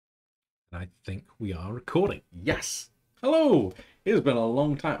I think we are recording. Yes. Hello. It has been a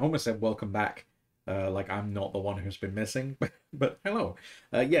long time. I almost said welcome back. Like I'm not the one who's been missing, but hello.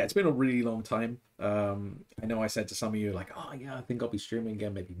 Yeah, it's been a really long time. I know I said to some of you like, oh yeah, I think I'll be streaming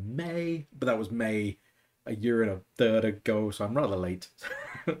again maybe May, but that was May a year and a third ago, so I'm rather late.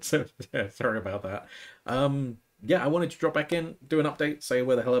 So yeah, sorry about that. Yeah, I wanted to drop back in, do an update, say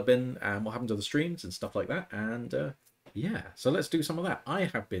where the hell I've been and what happened to the streams and stuff like that. And yeah, so let's do some of that. I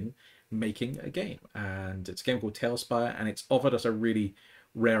have been making a game, and it's a game called Tailspire, and it's offered us a really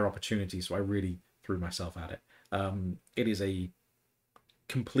rare opportunity, so I really threw myself at it. It is a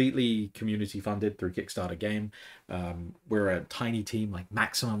completely community funded through Kickstarter game. We're a tiny team, like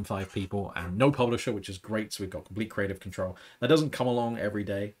maximum 5 people, and no publisher, which is great, so we've got complete creative control. That doesn't come along every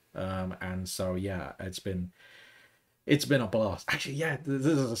day, and so yeah, it's been a blast. Actually, yeah, this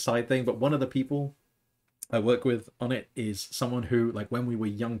is a side thing, but one of the people I work with on it is someone who, like, when we were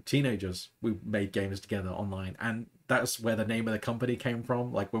young teenagers, we made games together online, and that's where the name of the company came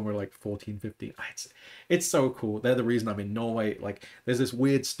from, like when we were like 14, 15. It's so cool. They're the reason I'm in Norway. Like, there's this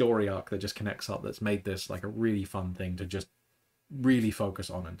weird story arc that just connects up that's made this like a really fun thing to just really focus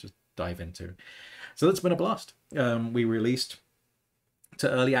on and just dive into. So that's been a blast. We released to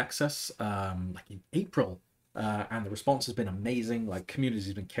early access like in April, and the response has been amazing. Like,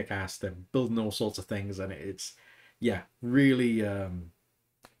 community's been kick-ass. They're building all sorts of things, and it's yeah, really yeah,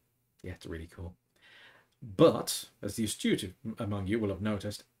 it's really cool. But as the astute among you will have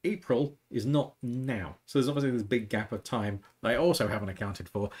noticed, April is not now, so there's obviously this big gap of time that I also haven't accounted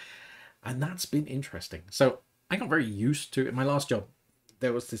for, and that's been interesting. So I got very used to, in my last job,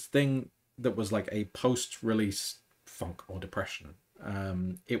 there was this thing that was like a post-release funk or depression.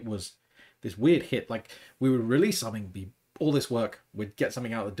 It was this weird hit. Like, we would release something, be all this work, we'd get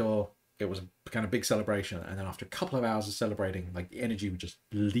something out the door, it was a kind of big celebration, and then after a couple of hours of celebrating, like, the energy would just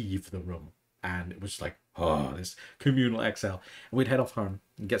leave the room, and it was just like, oh, this communal exhale, and we'd head off home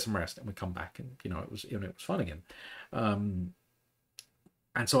and get some rest, and we'd come back, and it was fun again. And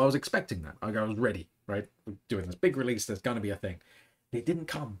so I was expecting that. Like, I was ready, right? We're doing this big release, there's gonna be a thing. It didn't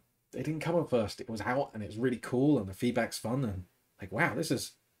come. It didn't come at first. It was out, and it's really cool, and the feedback's fun, and like, wow, this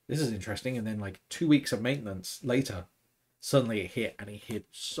is interesting. And then like 2 weeks of maintenance later, suddenly it hit, and it hit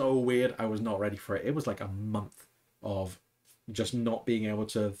so weird. I was not ready for it. It was like a month of just not being able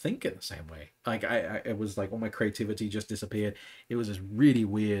to think in the same way. Like, it was like all my creativity just disappeared. It was this really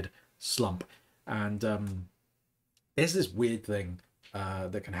weird slump. And there's this weird thing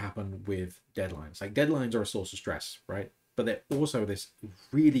that can happen with deadlines. Like, deadlines are a source of stress, right? But they're also this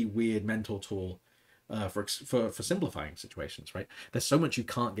really weird mental tool for simplifying situations, right? There's so much you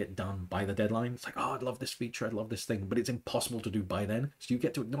can't get done by the deadline. It's like, oh, I'd love this feature, I'd love this thing, but it's impossible to do by then, so you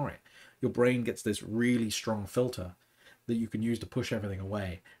get to ignore it. Your brain gets this really strong filter that you can use to push everything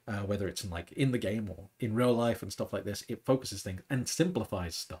away, whether it's in the game or in real life and stuff like this. It focuses things and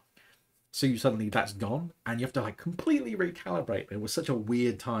simplifies stuff. So you suddenly, that's gone, and you have to like completely recalibrate. It was such a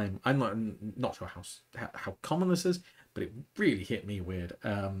weird time. I'm not sure how common this is, but it really hit me weird.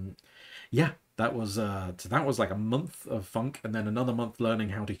 Yeah, that was like a month of funk, and then another month learning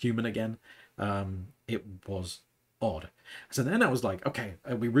how to human again. It was odd. So then I was like, okay,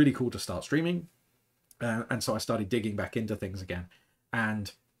 it'd be really cool to start streaming, and so I started digging back into things again.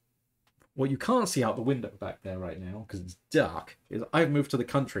 And what you can't see out the window back there right now, because it's dark, is I've moved to the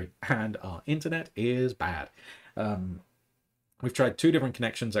country, and our internet is bad. We've tried 2 different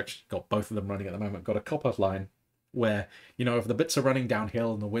connections, actually got both of them running at the moment. Got a copper line where, if the bits are running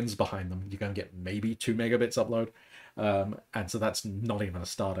downhill and the wind's behind them, you're going to get maybe 2 megabits upload. And so that's not even a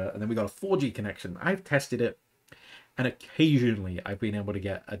starter. And then we got a 4G connection. I've tested it, and occasionally I've been able to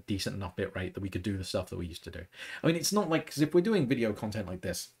get a decent enough bit rate that we could do the stuff that we used to do. I mean, it's not like, because if we're doing video content like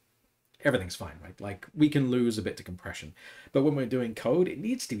this, everything's fine, right? Like, we can lose a bit to compression, but when we're doing code, it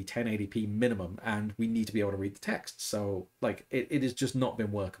needs to be 1080p minimum, and we need to be able to read the text. So like, it has just not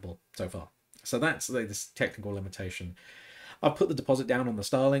been workable so far. So that's like this technical limitation. I'll put the deposit down on the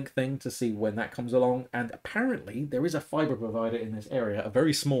Starlink thing to see when that comes along, and apparently there is a fiber provider in this area, a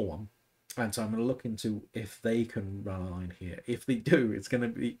very small one, and so I'm going to look into if they can run a line here. If they do, it's going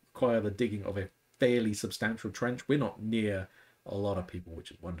to require the digging of a fairly substantial trench. We're not near a lot of people,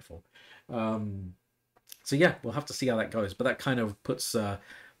 which is wonderful. So yeah, we'll have to see how that goes, but that kind of puts a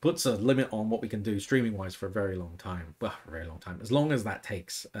limit on what we can do streaming wise for a very long time. Well, a very long time, as long as that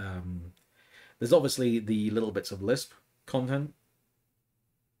takes. There's obviously the little bits of Lisp content.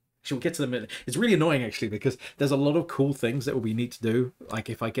 Actually, we'll get to them. It's really annoying, actually, because there's a lot of cool things that we need to do. Like,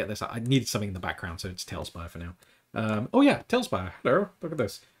 if I get this, I need something in the background, so it's Tailspire for now. Oh yeah, Tailspire. Hello, look at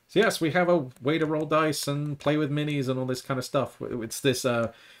this. So yes, we have a way to roll dice and play with minis and all this kind of stuff. It's this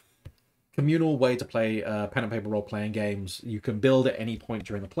communal way to play pen and paper role-playing games. You can build at any point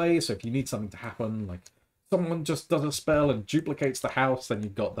during the play, so if you need something to happen, like someone just does a spell and duplicates the house, then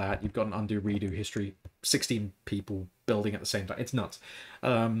you've got that. You've got an undo redo history, 16 people building at the same time. It's nuts.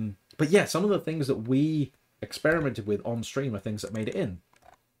 But yeah, some of the things that we experimented with on stream are things that made it in.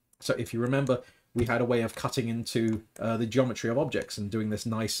 So if you remember, we had a way of cutting into the geometry of objects and doing this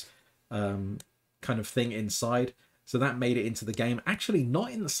nice kind of thing inside. So that made it into the game, actually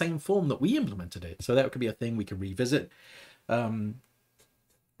not in the same form that we implemented it. So that could be a thing we could revisit.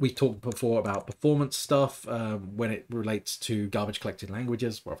 We talked before about performance stuff when it relates to garbage collected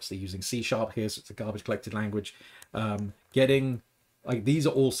languages. We're obviously using C# here, so it's a garbage collected language. Getting, like, these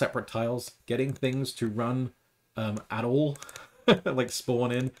are all separate tiles. Getting things to run at all, like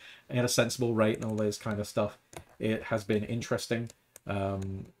spawn in at a sensible rate and all this kind of stuff. It has been interesting.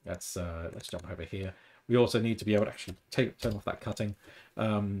 Let's jump over here. We also need to be able to actually turn off that cutting.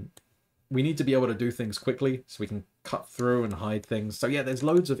 We need to be able to do things quickly so we can cut through and hide things. So yeah, there's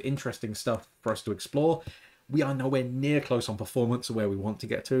loads of interesting stuff for us to explore. We are nowhere near close on performance or where we want to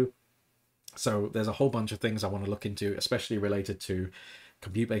get to. So there's a whole bunch of things I want to look into, especially related to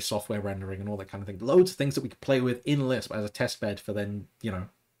compute-based software rendering and all that kind of thing. Loads of things that we could play with in Lisp as a test bed for then, you know,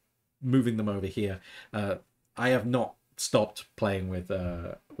 moving them over here. I have not stopped playing with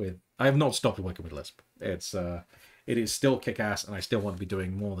I have not stopped working with Lisp. It is still kick-ass, and I still want to be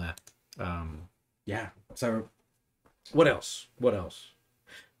doing more there. Yeah, so what else?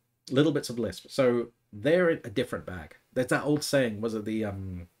 Little bits of Lisp. So they're a different bag. There's that old saying, was it the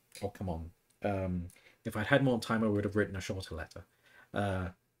oh, come on. If I'd had more time, I would have written a shorter letter.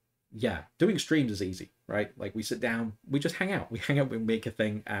 Yeah, doing streams is easy, right? Like, we sit down, we just hang out. We hang out, we make a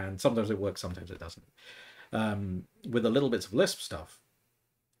thing, and sometimes it works, sometimes it doesn't. With the little bits of Lisp stuff,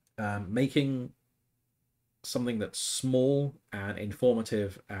 making something that's small and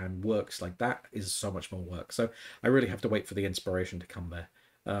informative and works like that is so much more work. So I really have to wait for the inspiration to come there.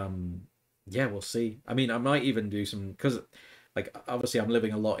 Yeah, we'll see. I mean, I might even do some, because like, obviously I'm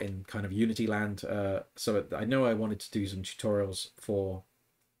living a lot in kind of Unity land, so I know I wanted to do some tutorials for,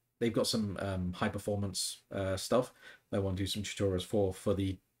 they've got some high performance stuff I want to do some tutorials for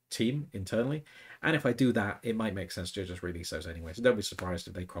the team internally, and if I do that, it might make sense to just release those anyway, so don't be surprised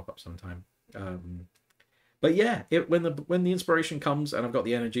if they crop up sometime. But yeah, when the inspiration comes and I've got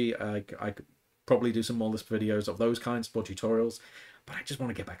the energy, I could probably do some more Lisp videos of those kinds for tutorials, but I just want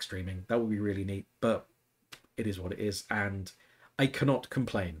to get back streaming. That would be really neat, but it is what it is, and I cannot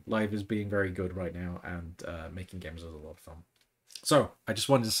complain. Live is being very good right now, and making games is a lot of fun. So I just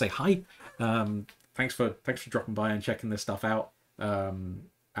wanted to say hi. Thanks for dropping by and checking this stuff out. Yeah,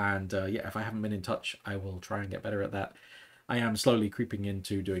 if I haven't been in touch, I will try and get better at that. I am slowly creeping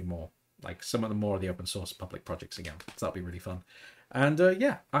into doing more, like some of the more of the open source public projects again. So that'll be really fun. And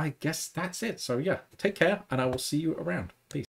yeah, I guess that's it. So yeah, take care, and I will see you around.